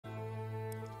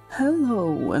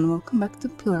Hello and welcome back to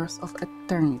Pillars of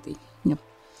Eternity. Yep.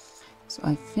 So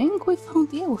I think we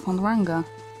found Ranga.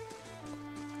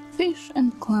 Fish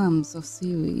and clams of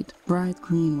seaweed, bright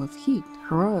green with heat,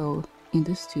 royal in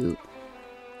the stew.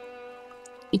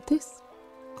 It tastes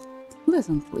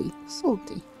pleasantly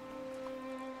salty.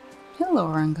 Hello,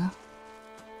 Ranga.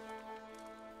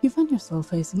 You find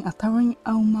yourself facing a towering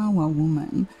Aumawa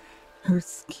woman. Her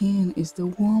skin is the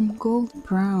warm gold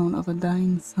brown of a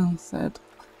dying sunset,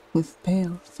 with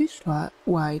pale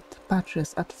fish-white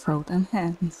patches at throat and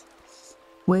hands.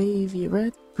 Wavy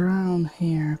red-brown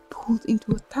hair pulled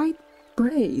into a tight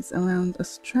braids around a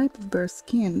stripe of bare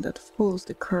skin that follows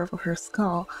the curve of her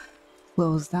skull,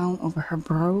 flows down over her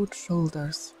broad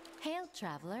shoulders. Hail,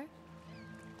 traveler.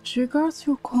 She regards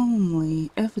you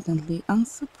calmly, evidently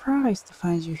unsurprised to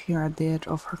find you here at the edge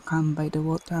of her camp by the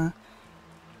water.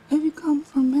 Have you come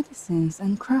for medicines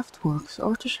and craftworks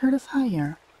or to share the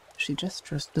fire? She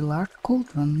gestures to the large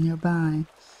cauldron nearby.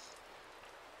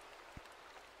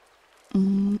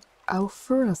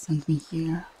 Alfura sent me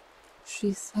here.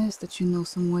 She says that you know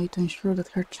some way to ensure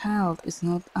that her child is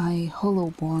not a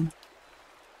hollowborn.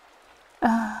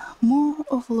 More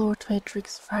of Lord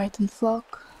Frederick's frightened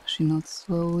flock, she nods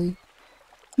slowly.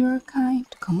 You are kind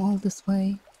to come all this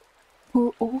way.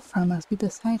 Poor Ulfra must be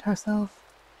beside herself.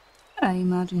 I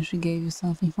imagine she gave you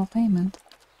something for payment.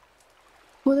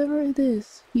 Whatever it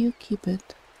is, you keep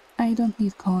it. I don't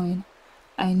need coin.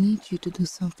 I need you to do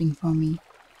something for me.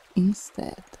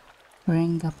 Instead,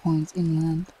 Ranga points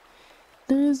inland.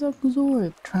 There is a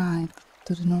Zorib tribe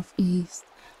to the northeast,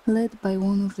 led by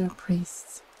one of their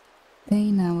priests.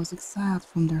 Dana was exiled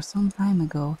from there some time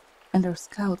ago, and their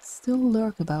scouts still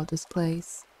lurk about this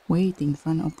place, waiting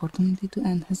for an opportunity to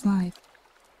end his life.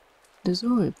 The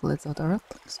Zorib lets out a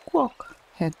rattling squawk,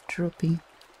 head drooping.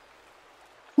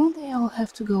 One day I will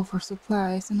have to go for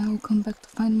supplies, and I will come back to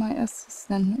find my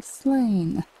assistant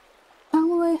slain. How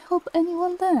will I help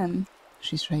anyone then?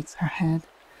 She shakes her head.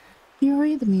 You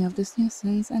rid me of this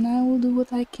nuisance, and I will do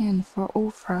what I can for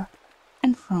Ulfra,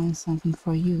 and throw in something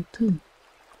for you too.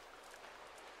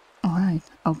 Alright,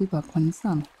 I'll be back when it's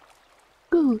done.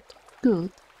 Good,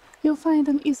 good. You'll find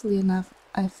them easily enough,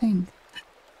 I think.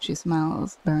 She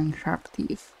smiles, baring sharp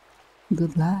teeth.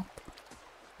 Good luck.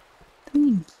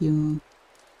 Thank you.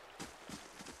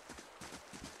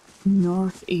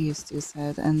 Northeast, you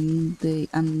said, and the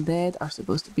undead are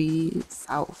supposed to be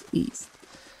southeast.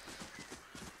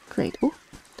 Great. Oh,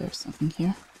 there's something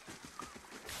here.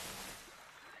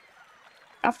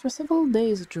 After several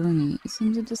days' journey, it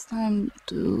seems it is time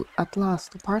to, at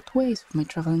last, to part ways with my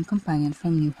traveling companion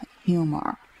from New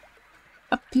Humor.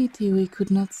 A pity we could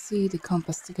not see the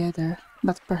compass together,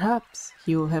 but perhaps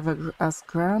he will have as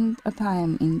grand a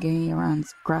time in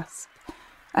Gairan's grasp.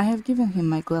 I have given him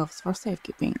my gloves for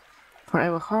safekeeping, for I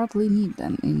will hardly need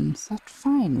them in such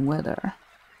fine weather.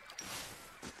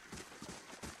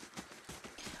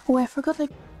 Oh, I forgot I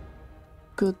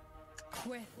could...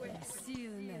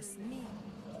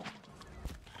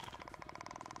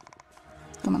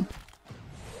 Come on.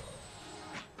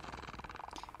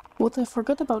 What I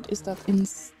forgot about is that in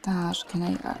stash, can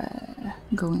I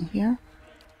go in here?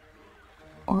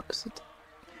 Or is it...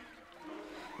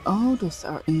 Oh, those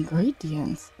are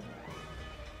ingredients.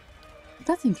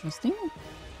 That's interesting.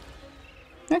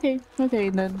 Okay,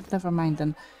 then never mind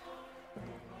then.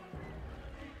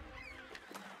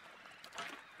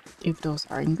 If those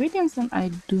are ingredients, then I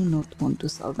do not want to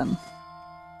sell them.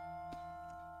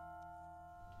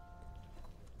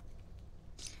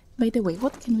 By the way,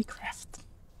 what can we craft?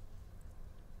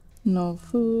 No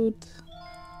food.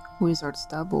 Wizard's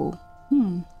double.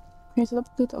 Create a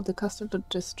duplicate of the caster to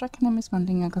distract enemies,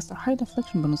 granting a caster high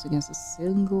deflection bonus against a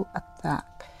single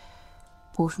attack.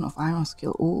 Potion of iron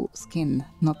skill. Oh, skin,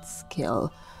 not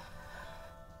skill.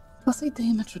 Plus a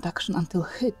damage reduction until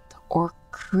hit or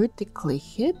critically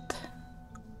hit.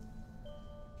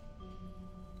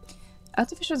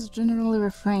 Artificers generally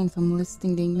refrain from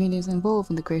listing the ingredients involved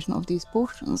in the creation of these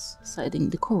potions, citing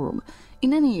decorum.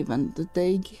 In any event,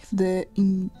 they give the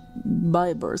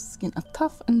imbiber's skin a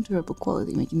tough and durable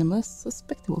quality, making them less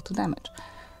susceptible to damage.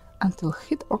 Until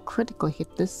hit or critically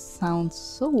hit. This sounds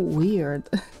so weird.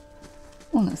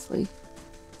 Honestly.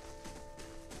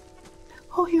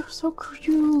 Oh, you're so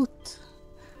cute!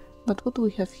 But what do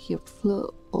we have here?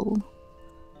 Flow.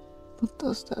 What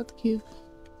does that give?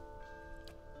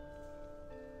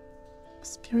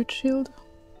 Spirit shield.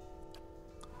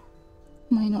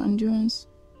 Minor endurance.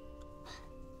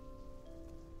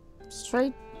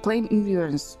 Straight plain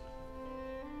endurance.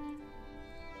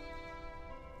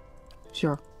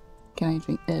 Sure. Can I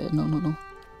drink? No.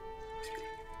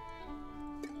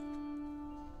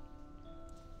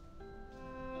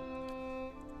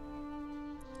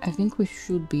 I think we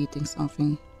should be eating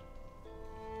something.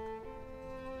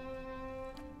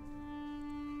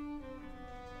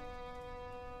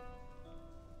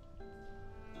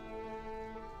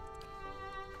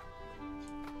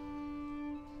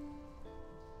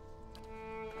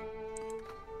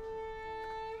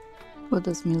 What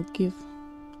does milk give?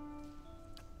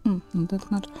 Not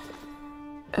that much.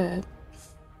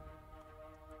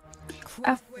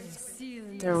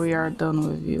 After we are done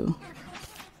with you.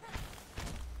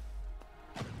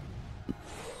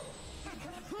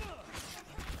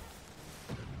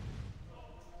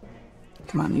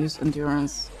 Come on, use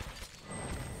endurance.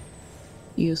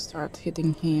 You start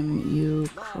hitting him, you...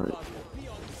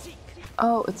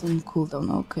 Oh, it's on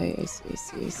cooldown. Okay, I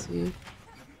see.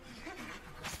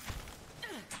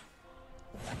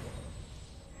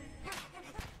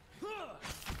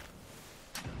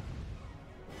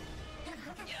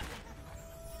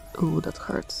 Ooh, that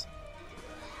hurts.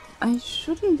 I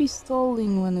shouldn't be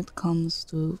stalling when it comes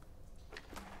to...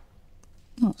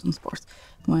 No, some sports.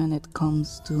 When it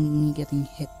comes to me getting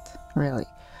hit, really.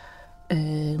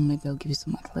 Maybe I'll give you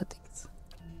some athletics.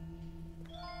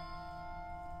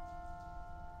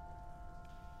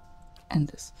 And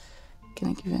this. Can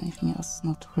I give you anything else?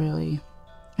 Not really.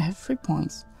 I have 3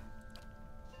 points.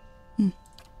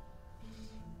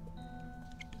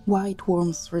 White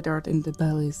worms withered in the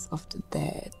bellies of the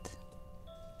dead.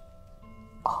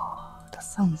 Oh, that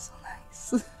sounds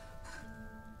so nice.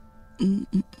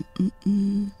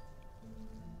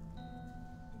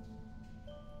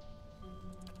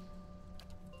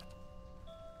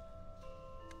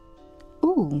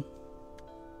 Ooh.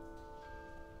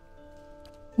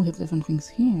 We have different things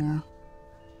here.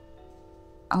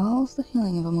 Allows the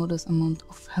healing of a modest amount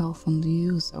of health on the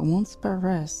user once per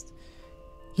rest.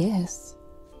 Yes.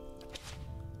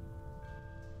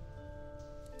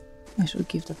 I should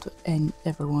give that to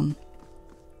everyone.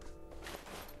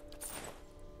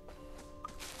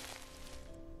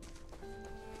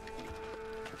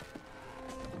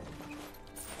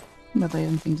 But I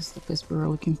don't think this is the place we were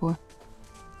looking for.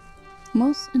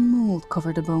 Moss and mold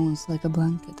cover the bones like a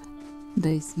blanket.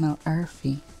 They smell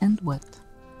earthy and wet.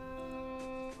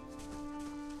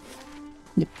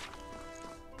 Yep.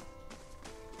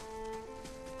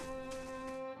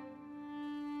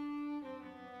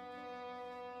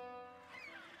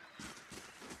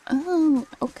 Oh,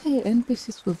 okay,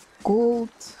 NPCs with gold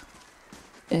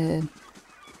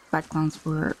backgrounds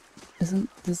were isn't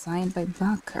designed by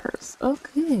backers.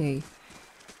 Okay,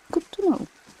 good to know.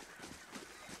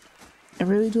 I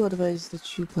really do advise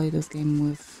that you play this game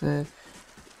with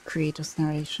creator's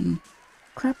narration.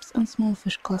 Crabs and small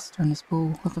fish cluster in this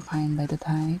pool with a pine by the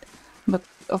tide. But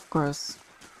of course,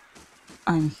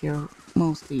 I'm here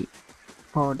mostly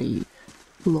for the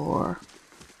lore.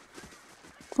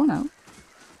 For now.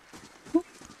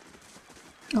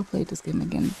 I'll play this game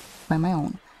again by my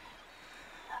own.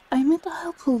 I met a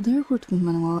helpful Deerwood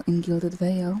manual in Gilded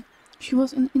Vale. She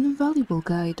was an invaluable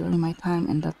guide during my time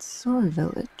in that sorry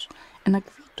village, and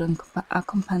agreed to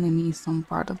accompany me some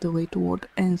part of the way toward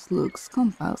Enslug's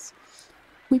compass.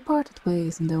 We parted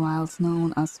ways in the wilds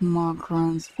known as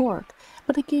Margran's Fork,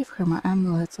 but I gave her my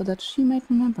amulet so that she might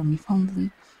remember me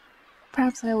fondly.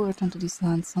 Perhaps I will return to these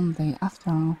lands someday, after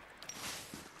all.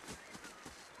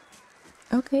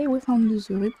 Okay, we found the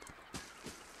Zurib.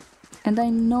 And I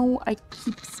know I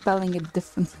keep spelling it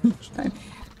differently each time.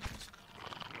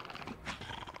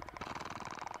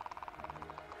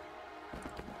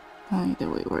 By the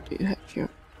way, what do you have here?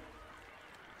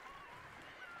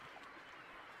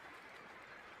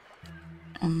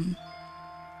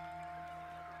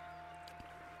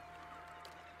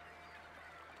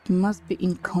 You must be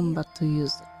in combat to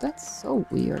use it. That's so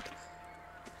weird.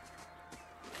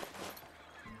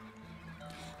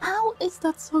 How is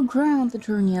that so grand a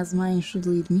journey as mine should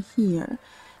lead me here?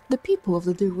 The people of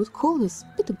the deer would call this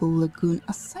pitiable lagoon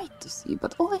a sight to see,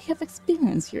 but all I have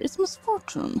experienced here is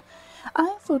misfortune.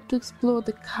 I thought to explore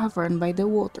the cavern by the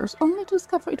waters, only to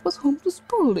discover it was home to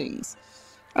Spurlings.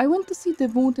 I went to see the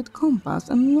vaunted compass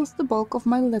and lost the bulk of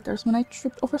my letters when I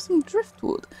tripped over some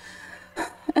driftwood.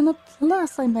 And at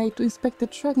last I made to inspect the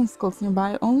dragon skulls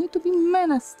nearby, only to be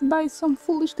menaced by some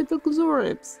foolish little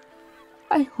Zuribs.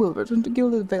 I will return to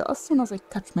Gilded Vale as soon as I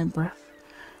catch my breath.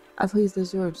 At least the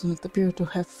Zuribs do not appear to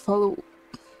have followed.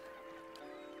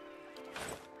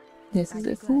 This is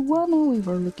the full one we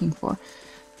were looking for.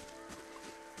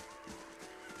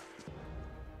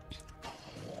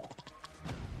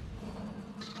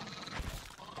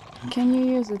 Can you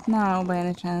use it now by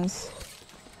any chance?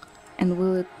 And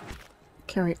will it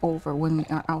carry over when we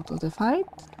are out of the fight?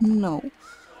 No.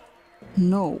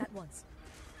 No.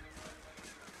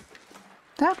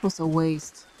 That was a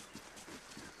waste.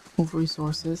 of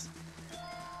resources.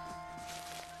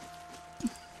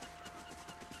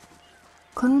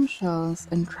 Clam shells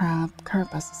and crab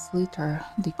carapaces litter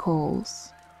the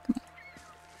coals.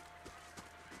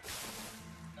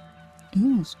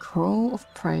 Ooh, scroll of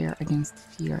prayer against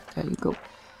fear. There you go.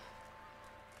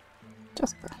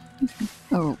 Jasper.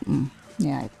 Oh,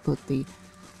 yeah, I put the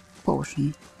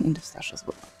potion in the stash as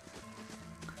well.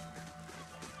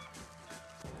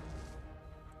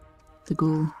 The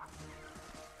ghoul.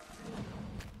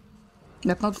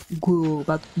 That's not ghoul,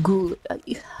 but ghoul.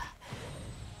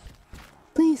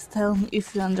 Please tell me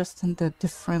if you understand the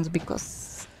difference,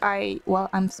 because while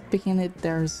I'm speaking it,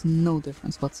 there's no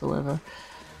difference whatsoever.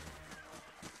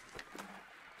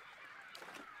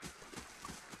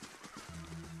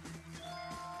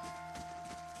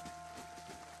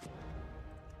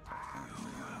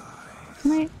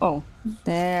 Can I? Oh,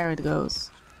 there it goes.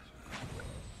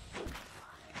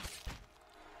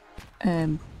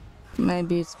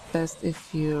 Maybe it's best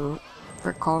if you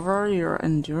recover your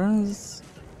endurance.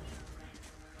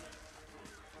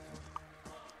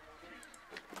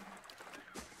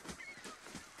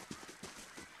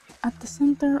 At the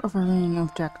center of a ring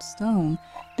of jagged stone,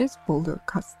 this boulder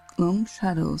casts long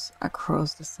shadows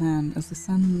across the sand as the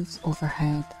sun moves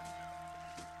overhead.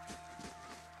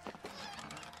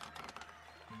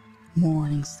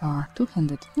 Morning star,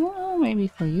 two-handed. Well, maybe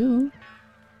for you.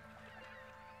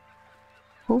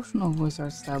 Potion of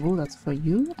wizard stable, that's for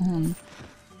you, and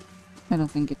I don't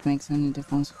think it makes any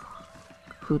difference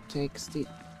who takes the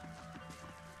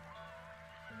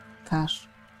cash.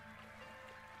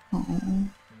 Oh,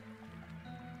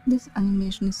 this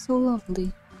animation is so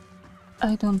lovely.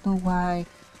 I don't know why.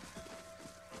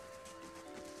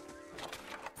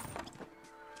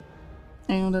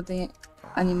 I know that the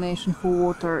animation for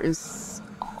water is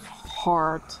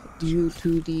hard due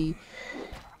to the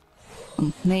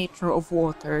nature of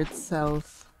water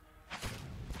itself.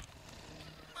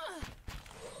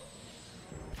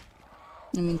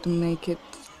 I mean, to make it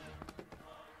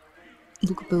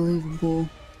look believable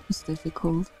is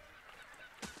difficult.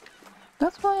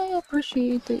 That's why I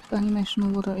appreciate the animation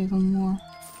of water even more.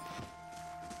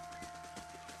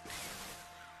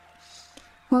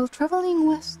 While traveling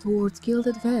west towards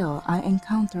Gilded Vale, I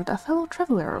encountered a fellow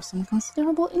traveler of some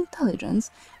considerable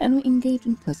intelligence, and we engaged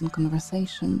in pleasant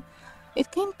conversation. It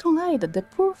came to light that the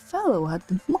poor fellow had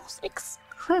the most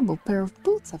execrable pair of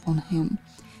boots upon him.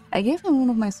 I gave him one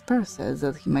of my spare sets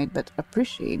that he might better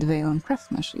appreciate Valen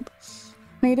craftsmanship.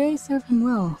 May they serve him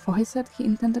well, for he said he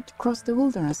intended to cross the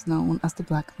wilderness known as the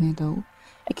Black Meadow.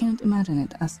 I cannot imagine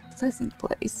it as a pleasant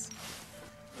place.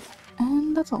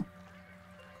 And that's all.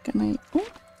 Can I... Oh,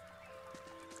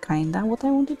 kinda what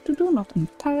I wanted to do, not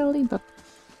entirely, but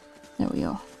there we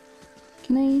are.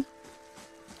 Can I...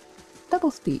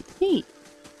 Double speed, hey!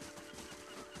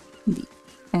 D.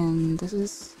 And this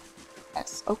is...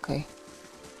 S, okay.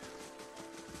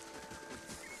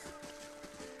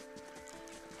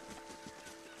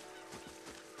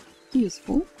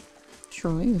 Useful.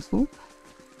 Surely useful.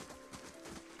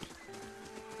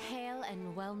 Hail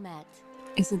and well met.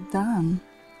 Is it done?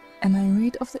 Am I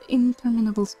rid of the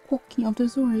interminable squawking of the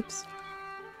Zuribs?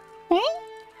 Eh?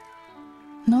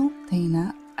 No,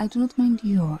 Dana, I do not mind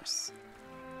yours.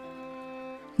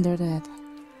 They're dead.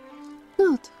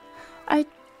 Good. I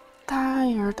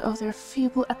tired of their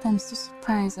feeble attempts to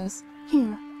surprise us.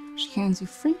 Here, she hands you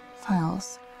 3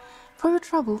 files for your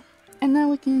trouble, and now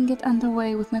we can get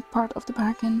underway with my part of the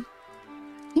bargain.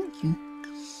 Thank you.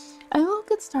 I will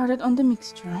get started on the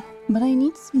mixture, but I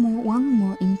need one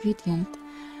more ingredient.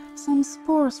 Some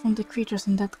spores from the creatures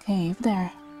in that cave.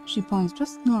 There, she points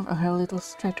just north of her little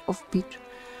stretch of beach.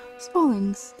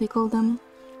 Spallings, they call them.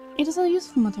 It is a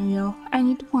useful material. I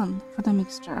need 1 for the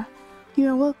mixture. You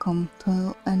are welcome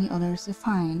to any others you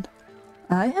find.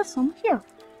 I have some here.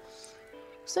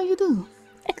 So you do.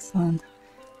 Excellent.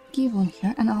 Give 1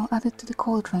 here and I'll add it to the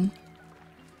cauldron.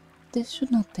 This should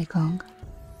not take long.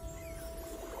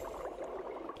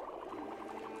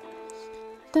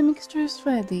 The mixture is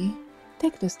ready.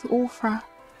 Take this to Ulfra.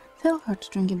 Tell her to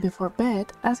drink it before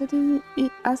bed, as it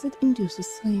induces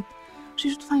sleep. She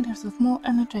should find herself more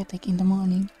energetic in the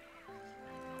morning.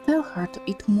 Tell her to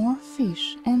eat more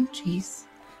fish and cheese.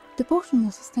 The potion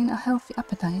will sustain a healthy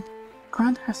appetite,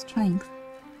 grant her strength.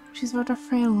 She's a rather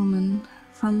frail woman,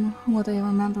 from what I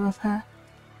remember of her.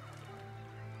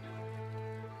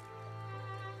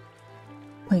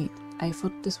 Wait, I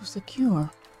thought this was a cure.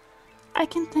 I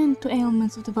can tend to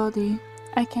ailments of the body.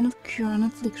 I cannot cure an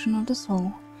affliction of the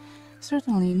soul.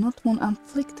 Certainly not one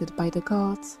afflicted by the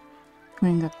gods.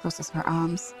 Gringa crosses her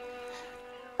arms.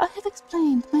 I have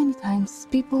explained many times,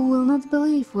 people will not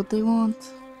believe what they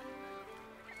want.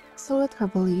 so let her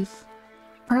believe.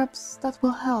 Perhaps that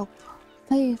will help.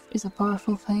 Faith is a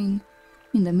powerful thing.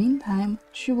 In the meantime,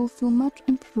 she will feel much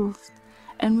improved,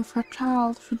 and if her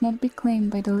child should not be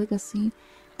claimed by the legacy,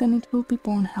 then it will be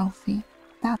born healthy.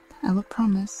 That I will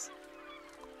promise.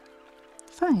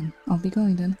 Fine, I'll be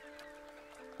going then.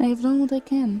 I have done what I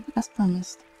can, as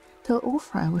promised. Tell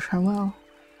Ulfra I wish her well,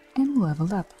 and we'll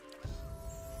level up.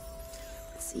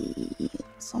 Let's see,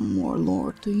 some more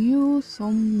lore to use,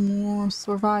 some more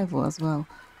survival as well.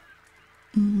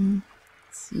 Let's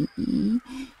see,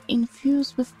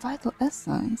 infused with vital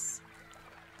essence.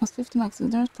 Plus 50 max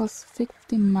endurance, plus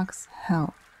 50 max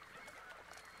health.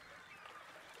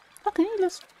 Okay,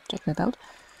 let's check that out.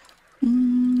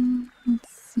 Let's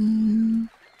see.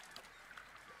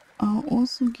 I'll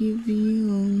also give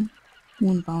you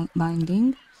wound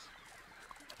binding.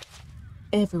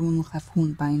 Everyone will have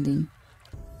wound binding.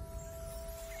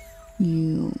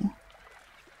 You.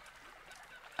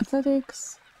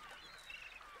 Athletics.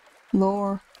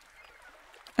 Lore.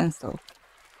 And stealth.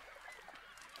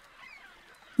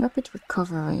 Rapid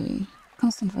recovery.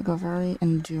 Constant recovery.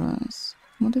 Endurance.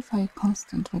 Modify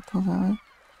constant recovery.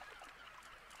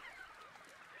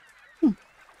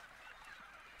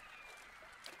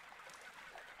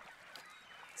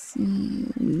 See,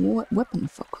 weapon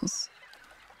focus.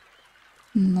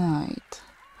 Night.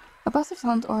 A passive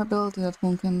talent or ability that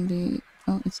one can be.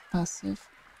 Oh, it's passive.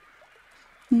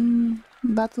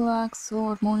 Battle axe,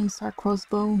 sword, morningstar,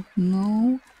 crossbow.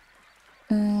 No.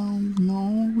 No.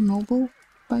 Noble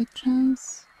by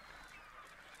chance.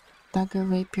 Dagger,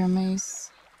 rapier,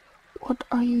 mace. What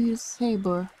are you,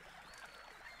 saber?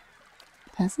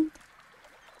 Peasant?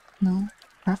 No.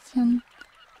 Ruffian?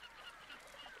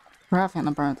 Ruffian,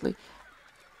 apparently.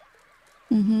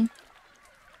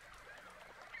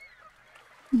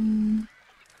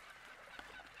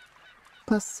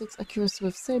 Plus 6 accuracy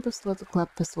with saber, slot, club,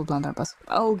 pistol, blunderbuss.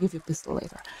 I'll give you pistol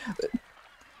later.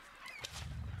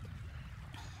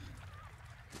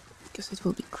 Because it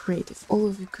will be great if all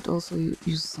of you could also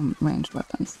use some ranged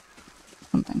weapons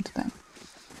from time to time.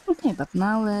 Okay, but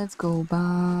now let's go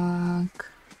back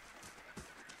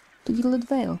to Gilded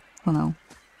Vale for now.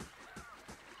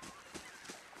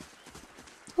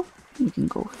 Oh, we can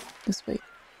go this way.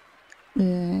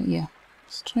 Yeah,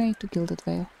 straight to Gilded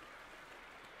Vale.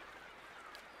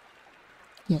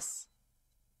 Yes.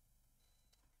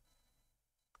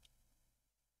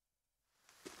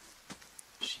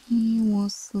 She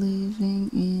was living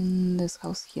in this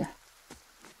house here.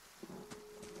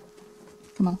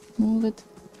 Come on, move it.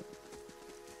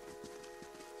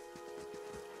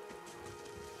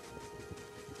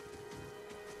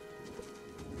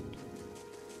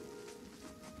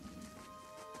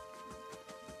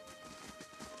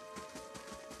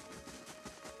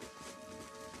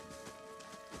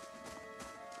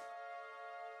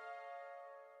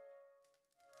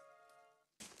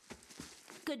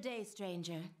 Good day,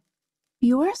 stranger.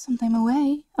 You were some time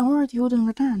away. I worried you wouldn't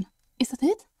return. Is that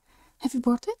it? Have you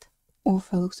brought it?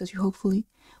 Orpha looks at you hopefully.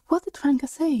 What did Franca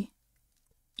say?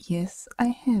 Yes, I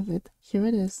have it. Here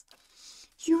it is.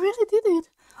 You really did it!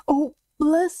 Oh,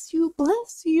 bless you,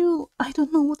 bless you! I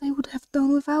don't know what I would have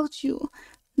done without you.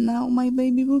 Now my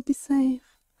baby will be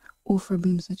safe. Orpha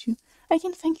beams at you. I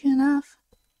can't thank you enough.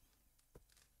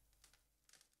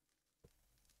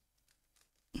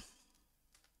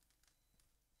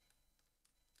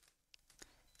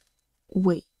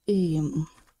 Wait,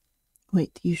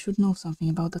 you should know something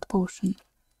about that potion.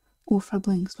 Orpha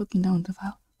blinks, looking down the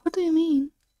vial. What do you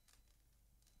mean?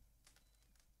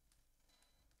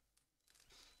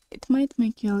 It might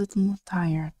make you a little more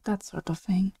tired, that sort of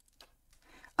thing.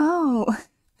 Oh,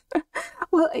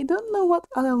 well, I don't know what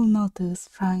I'll notice,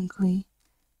 frankly.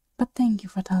 But thank you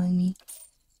for telling me.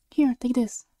 Here, take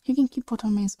this. You can keep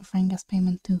Potoma's offering us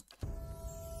payment too.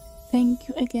 Thank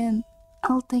you again.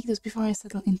 I'll take this before I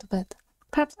settle into bed.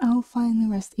 Perhaps I'll finally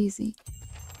rest easy.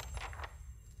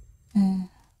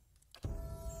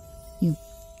 You.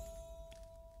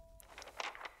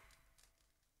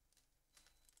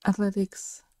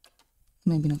 Athletics.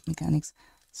 Maybe not mechanics.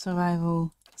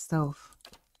 Survival. Stealth.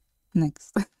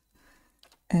 Next.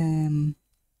 Wound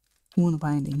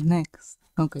binding. Next.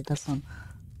 Okay, that's one.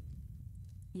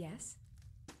 Yes?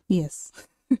 Yes.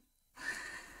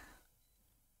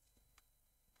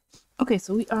 Okay,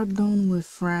 so we are done with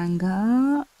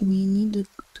Franga. We need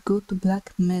to go to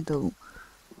Black Meadow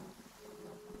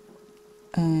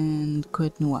and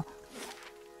Koetnua.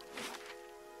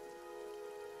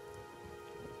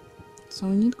 So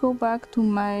we need to go back to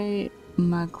my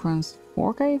Macron's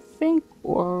Fork, I think,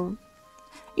 or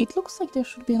it looks like there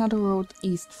should be another road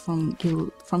east from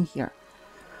here.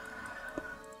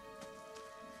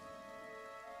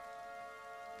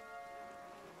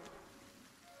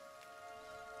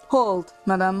 Halt,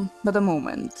 madam, but a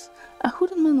moment. A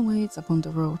hooded man waits upon the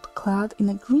road, clad in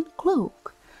a green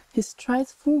cloak. He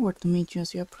strides forward to meet you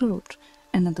as you approach,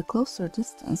 and at a closer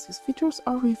distance his features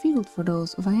are revealed for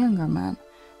those of a younger man,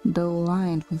 though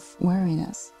lined with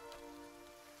weariness.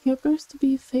 He appears to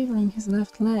be favoring his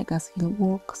left leg as he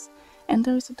walks, and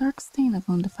there is a dark stain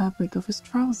upon the fabric of his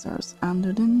trousers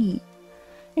under the knee.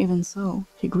 Even so,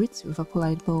 he greets you with a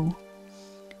polite bow.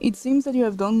 It seems that you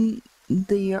have done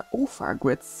the Ofar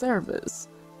great service.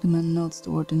 The man nods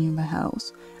toward the nearby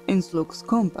house. Innslook's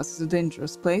compass is a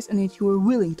dangerous place, and yet you were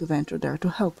willing to venture there to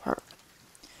help her.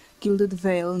 Gilded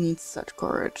Vale needs such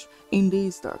courage in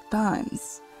these dark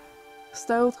times.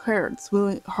 Stout hearts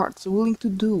willing to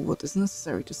do what is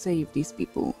necessary to save these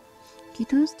people. He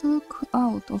turns to look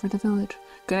out over the village.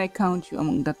 Can I count you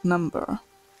among that number?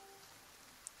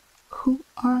 Who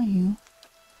are you?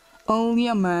 Only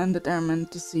a man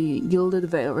determined to see Gilded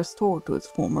Vale restored to its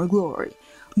former glory.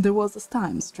 There was a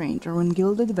time, stranger, when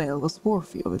Gilded Vale was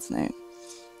worthy of its name.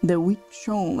 The wheat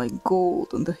shone like gold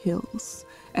on the hills,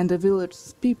 and the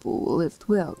village's people lived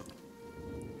well.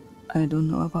 I don't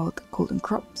know about the golden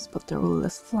crops, but there were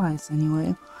less flies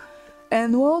anyway.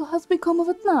 And what has become of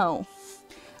it now?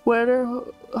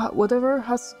 Whatever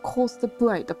has caused the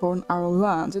blight upon our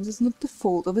lands, it is not the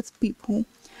fault of its people.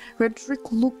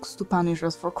 Redrick looks to punish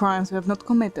us for crimes we have not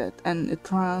committed, and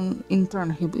in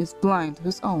turn he is blind to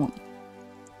his own.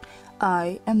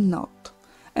 I am not,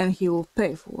 and he will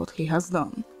pay for what he has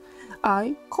done.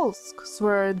 I, Kolsk,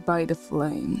 swear it by the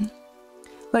flame.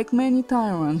 Like many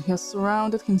tyrants, he has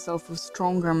surrounded himself with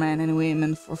stronger men and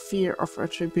women for fear of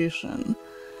retribution.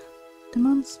 The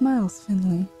man smiles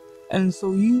thinly. And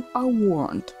so you are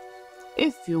warned.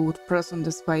 If you would press on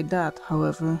despite that,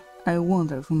 however, I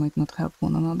wonder if we might not help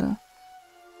one another.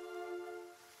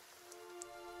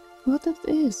 What it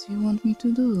is you want me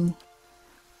to do?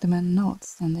 The man nods,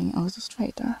 standing a little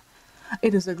straighter.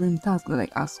 It is a grim task that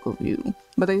I ask of you,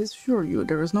 but I assure you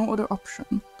there is no other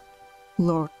option.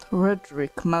 Lord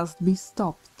Redrick must be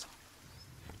stopped.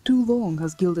 Too long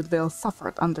has Gilded Vale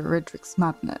suffered under Redrick's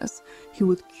madness. He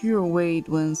would cure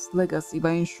Wadewen's legacy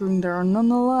by ensuring there are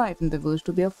none alive in the village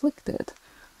to be afflicted.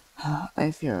 I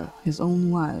fear his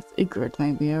own wife, Ygritte,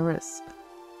 may be a risk.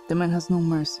 The man has no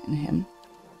mercy in him.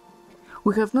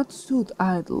 We have not stood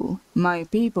idle. My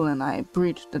people and I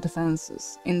breached the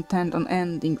defenses, intent on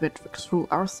ending Redrick's rule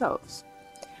ourselves.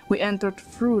 We entered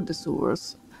through the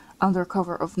sewers under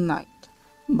cover of night,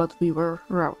 but we were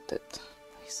routed.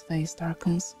 His face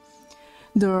darkens.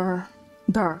 There are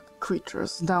dark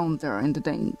creatures down there in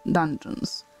the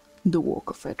dungeons, the work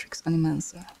of Redrick's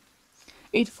Animancer.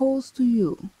 It falls to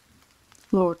you.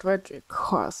 Lord Redrick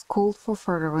has called for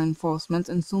further reinforcements,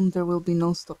 and soon there will be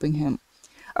no stopping him.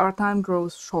 Our time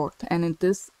grows short, and in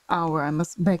this hour I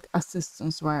must beg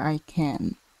assistance where I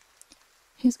can.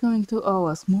 He's going to owe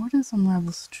us more than some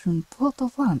rebel-strewn plot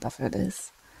of land after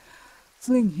this.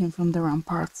 Fling him from the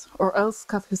ramparts, or else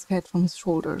cut his head from his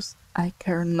shoulders. I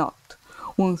care not.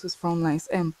 Once his throne lies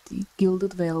empty,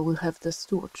 Gilded Vale will have the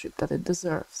stewardship that it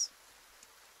deserves.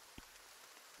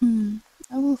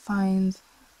 I will find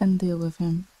and deal with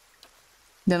him.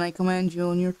 Then I commend you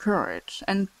on your courage,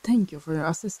 and thank you for your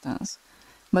assistance,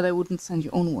 but I wouldn't send you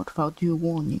onward without due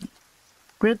warning.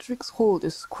 Redrick's hold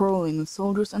is crawling with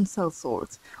soldiers and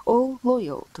sellswords, all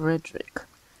loyal to Redrick.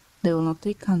 They will not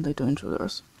take kindly to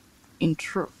intruders. In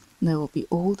truth, they will be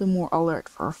all the more alert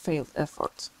for our failed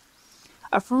efforts.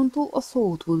 A frontal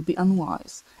assault would be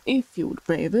unwise. If you would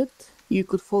brave it, you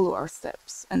could follow our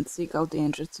steps and seek out the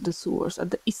entrance to the sewers at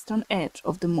the eastern edge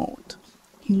of the moat.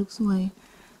 He looks away,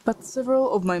 but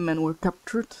several of my men were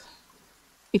captured.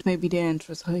 It may be the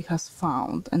entrance he has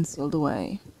found and sealed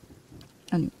away.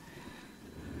 Anyway,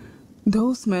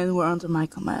 those men were under my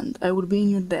command. I would be in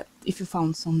your debt if you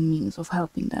found some means of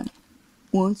helping them.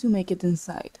 Once you make it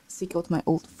inside, seek out my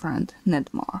old friend,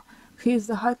 Nedmar. He is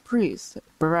the high priest,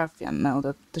 Baratheon, now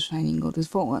that the Shining God is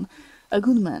fallen. A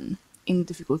good man, in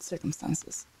difficult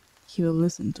circumstances. He will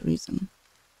listen to reason.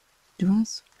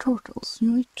 Durance Turtles,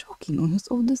 you are choking on his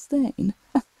old disdain.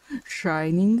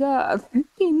 Shining God!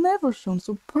 He never shone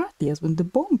so brightly as when the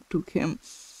bomb took him.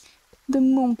 The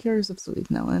monk here is obsolete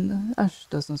now, and ash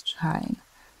does not shine.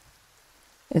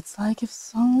 It's like if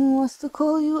someone was to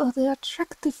call you the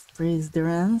attractive priest,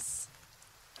 Durance.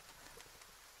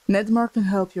 Nedmar can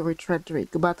help you reach Redrick,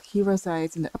 but he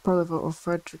resides in the upper level of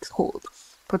Redrick's hold,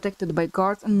 protected by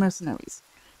guards and mercenaries.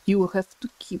 You will have to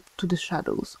keep to the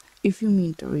shadows, if you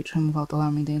mean to reach him without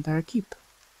alarming the entire keep.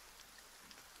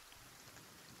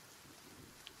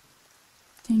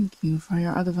 Thank you for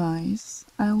your advice.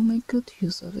 I will make good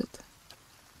use of it.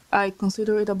 I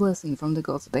consider it a blessing from the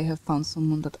gods that I have found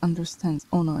someone that understands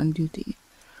honor and duty.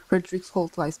 Frederick's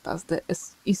hold lies past the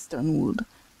eastern wood,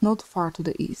 not far to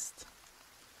the east.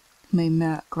 May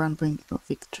Ma grant bring you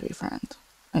victory, friend.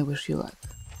 I wish you luck.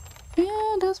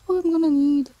 Yeah, that's what I'm gonna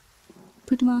need.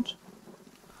 Pretty much.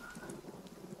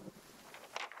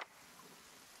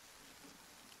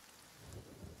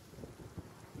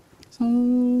 So,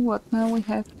 what now? We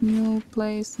have new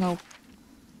place? No.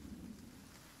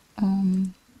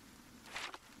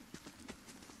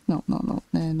 No,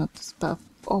 not this path.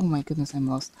 Oh my goodness, I'm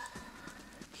lost.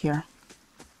 Here.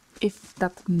 If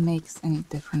that makes any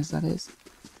difference, that is.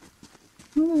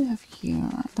 What do we have here?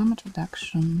 Damage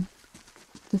reduction.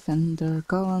 Defender,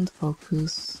 Gallant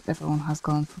Focus. Everyone has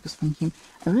Gallant Focus from him.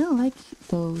 I really like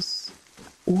those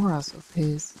auras of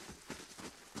his.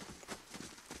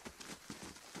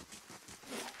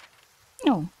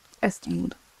 Oh,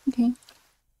 Easternwood. Okay.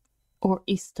 Or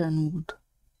Easternwood.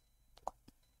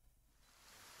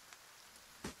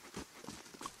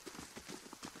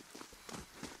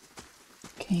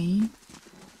 Okay.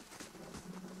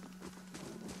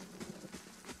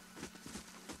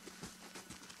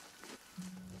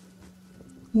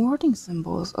 Warding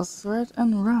symbols as red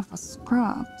and rough as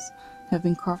scraps have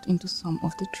been carved into some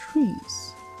of the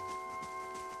trees.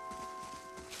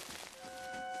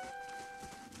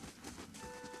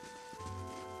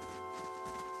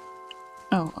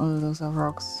 Oh, those are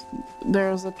rocks.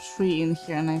 There's a tree in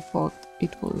here and I thought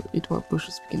it were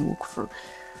bushes we can walk through.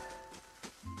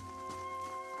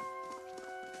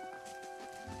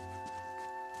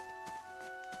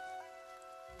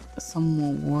 Some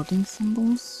more warding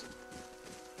symbols.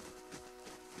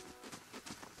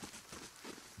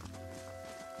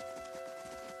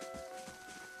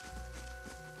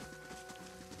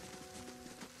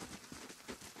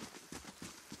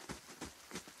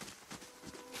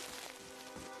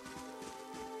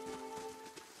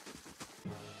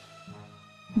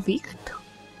 Vict?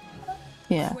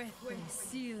 Yeah.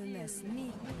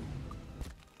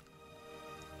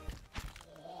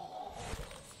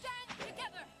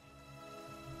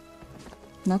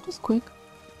 That was quick.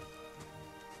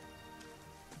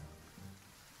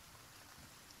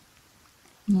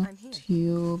 Not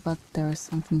you, but there is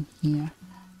something here.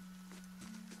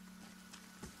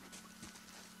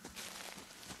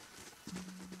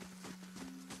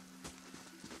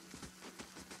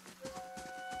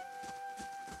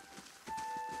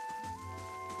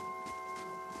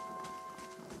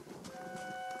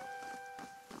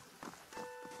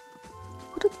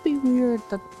 Would it be weird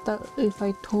that if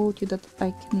I told you that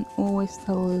I can always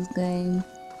tell this game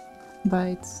by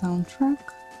its soundtrack?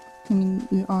 I mean,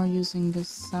 we are using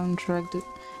this soundtrack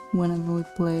whenever we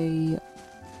play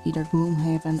either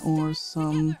Gloomhaven or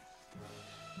some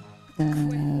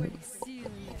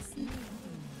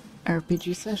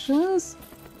RPG sessions,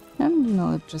 and you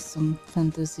know, just some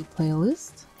fantasy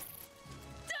playlist.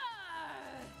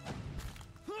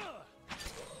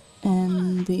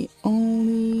 And the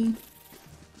only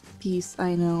piece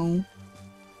I know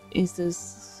is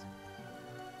this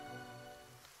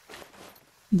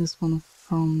one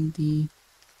from the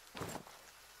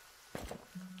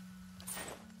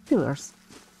pillars.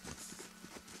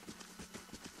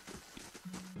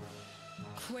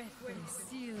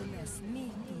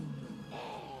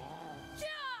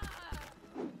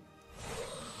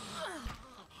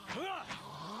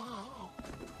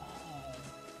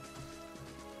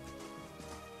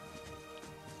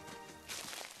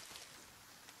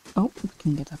 Oh, we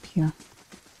can get up here.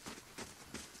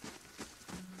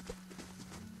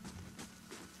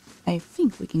 I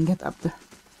think we can get up there.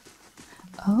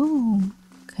 Oh,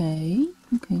 okay.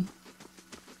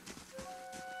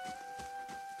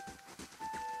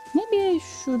 Maybe I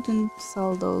shouldn't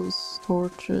sell those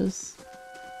torches.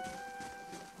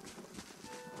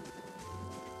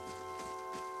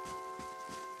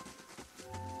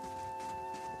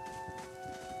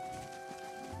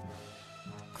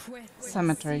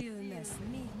 Cemetery.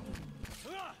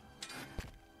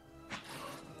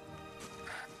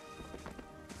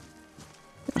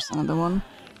 There's another one.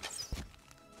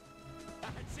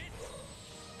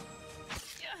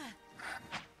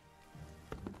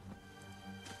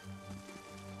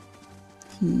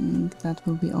 I think that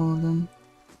will be all of them.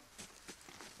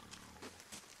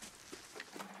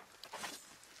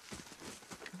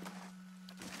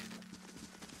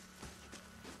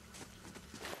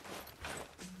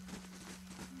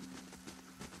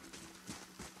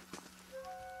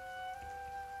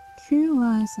 Here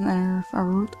lies on earth a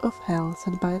root of hell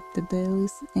set by the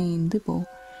Dailies Ain Dibble.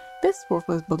 This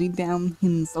worthless body down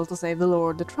himself to save the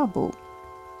Lord the trouble.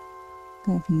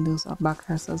 I think those are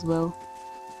backers as well.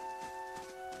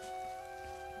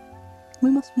 We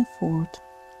must move forward.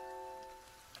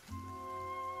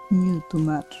 Knew too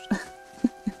much.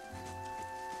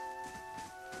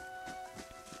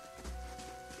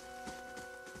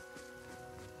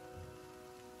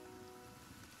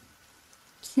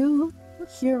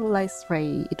 Here lies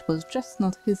Ray. It was just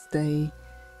not his day.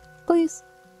 Please,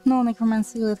 no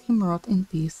necromancy, let him rot in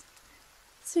peace.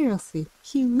 Seriously,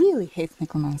 he really hates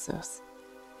necromancers.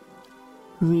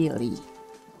 Really.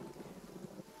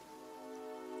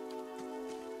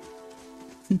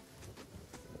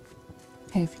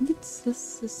 I think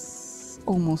this is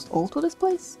almost all to this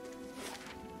place.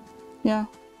 Yeah.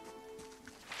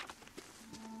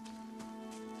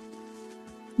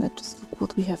 Let's just look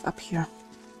what we have up here.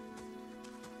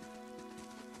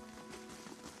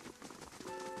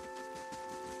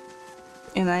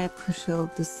 And I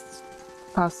appreciate this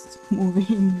fast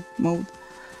moving mode.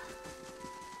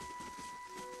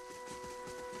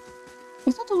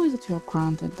 It's not always that you are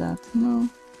granted that, you know,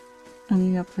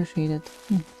 and you appreciate it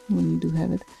when you do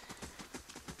have it.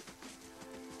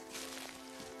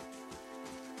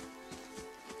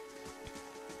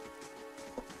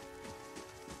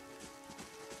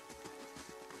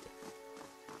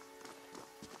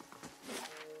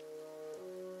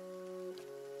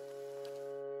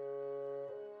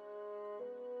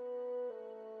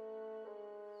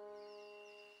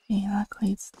 Yeah,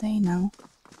 great, stay now.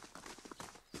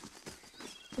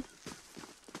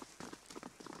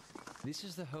 This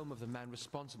is the home of the man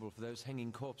responsible for those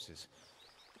hanging corpses.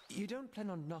 You don't plan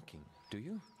on knocking, do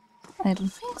you? I don't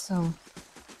think so.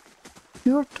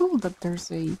 You were told that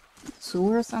there's a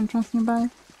sewers entrance nearby.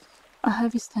 A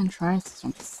heavy stench rises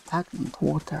from the stagnant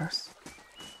waters.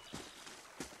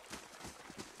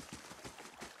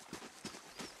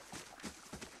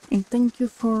 And thank you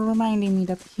for reminding me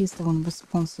that he's the one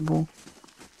responsible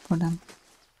for them.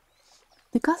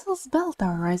 The castle's bell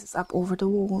tower rises up over the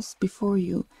walls before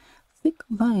you. Thick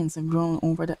vines have grown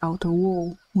over the outer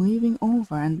wall, weaving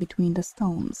over and between the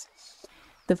stones.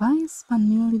 The vines span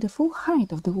nearly the full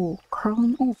height of the wall,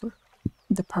 curling over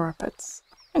the parapets.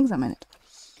 Examine it.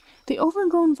 The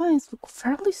overgrown vines look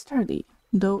fairly sturdy,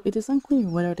 though it is unclear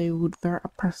whether they would bear a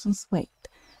person's weight.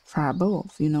 Far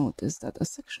above, you notice that a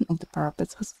section of the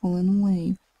parapets has fallen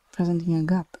away, presenting a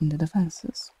gap in the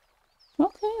defenses.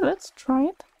 Okay, let's try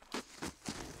it.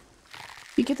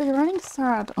 You get a running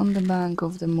start on the bank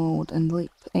of the moat and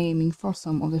leap, aiming for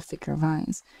some of the thicker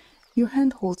vines. Your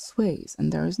handhold sways,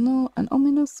 and there is an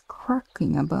ominous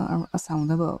cracking a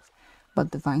sound above,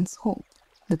 but the vines hold.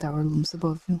 The tower looms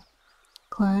above you.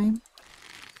 Climb.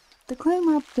 The climb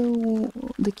up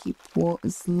the keep wall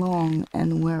is long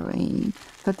and wearying,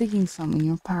 fatiguing some in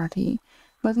your party,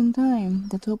 but in time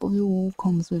the top of the wall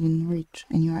comes within reach,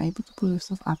 and you are able to pull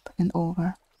yourself up and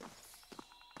over.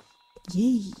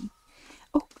 Yay!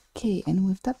 Okay, and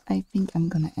with that I think I'm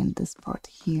gonna end this part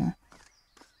here.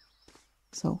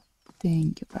 So,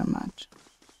 thank you very much.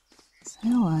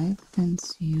 Stay alive and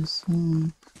see you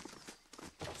soon.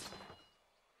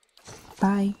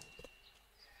 Bye!